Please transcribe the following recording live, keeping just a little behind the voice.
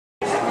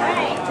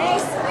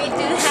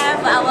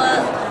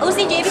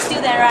CJB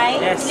student, right?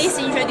 Yes. Please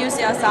introduce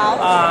yourself.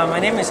 My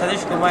name is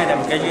Satish Kumar and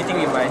I'm graduating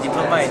with my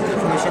Diploma in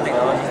Information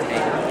Technology today.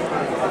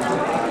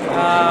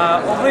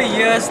 Over the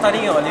years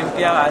studying at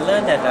Olympia, I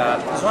learned that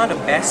it's one of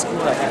the best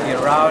schools I can be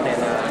around, and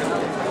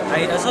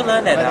I also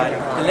learned that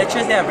the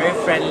lecturers there are very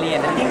friendly,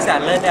 and the things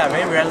that I learned there are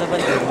very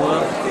relevant to the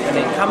world when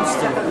it comes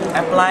to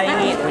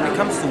applying it, when it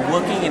comes to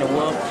working in the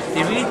world.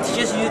 They really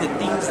teaches you the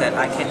things that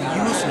I can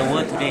use in the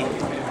world today.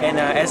 And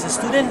as a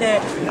student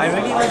there, I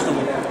really want to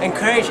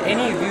encourage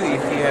any of you,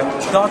 if you have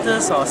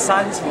daughters or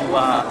sons who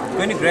are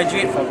going to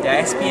graduate from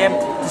their SPM,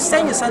 to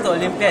send your son to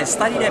Olympia and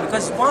study there,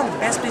 because it's one of the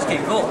best places you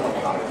can go.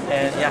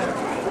 And yeah.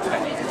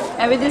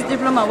 And with this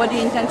diploma, what do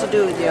you intend to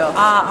do with your?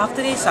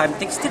 After this, I'm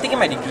still taking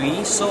my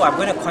degree, so I'm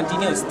going to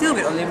continue still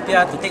with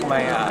Olympia to take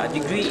my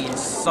degree in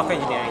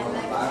software engineering.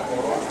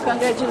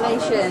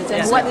 Congratulations!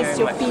 And Yes, what thank you is very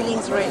your much.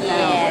 feelings right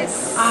now?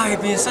 Yes.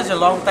 It's been such a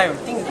long time. I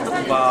think it took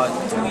about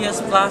 2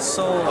 years plus,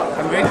 so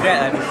I'm very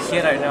glad I'm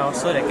here right now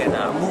so that I can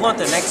move on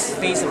to the next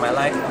phase in my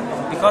life.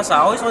 Because I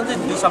always wanted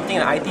to do something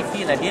in the IT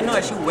field. I didn't know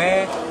actually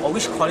where or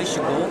which college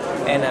to go,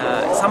 and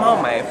somehow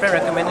my friend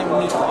recommended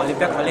me to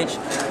Olympia College,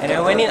 and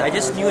I went in. I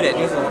just knew that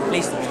this was a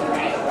place to be.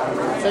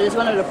 So this is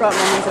one of the proud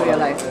moments of your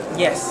life.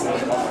 Yes.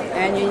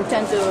 And you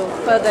intend to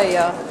further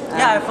your?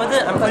 I'm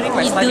furthering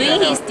my He's study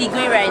doing right his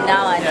degree right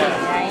now, I think,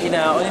 right? in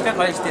Olympia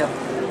College still.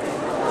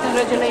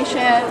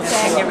 Congratulations!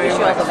 Thank you and very wish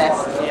you all much. the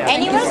best. Yeah.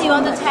 Anyone you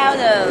want to tell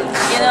the,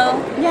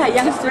 Yeah,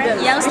 young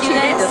students. Young Which you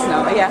did students? just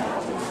now. Yeah.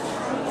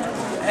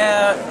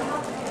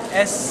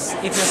 As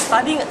if you're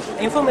studying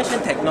information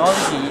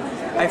technology,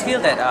 I feel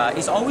that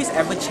it's always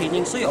ever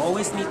changing, so you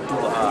always need to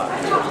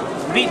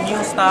read new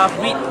stuff,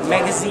 read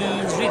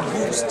magazines, read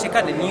books, check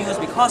out the news,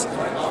 because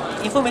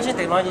information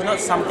technology is not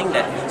something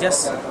that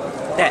just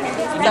that.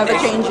 It's ever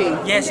changing.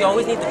 Yes, you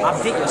always need to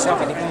update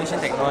yourself in information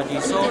technology.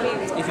 So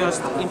if you're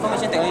an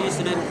information technology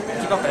student,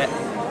 keep up with that.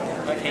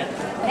 Okay.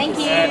 Thank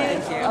you.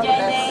 Thank you. Enjoy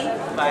your day.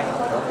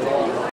 Bye.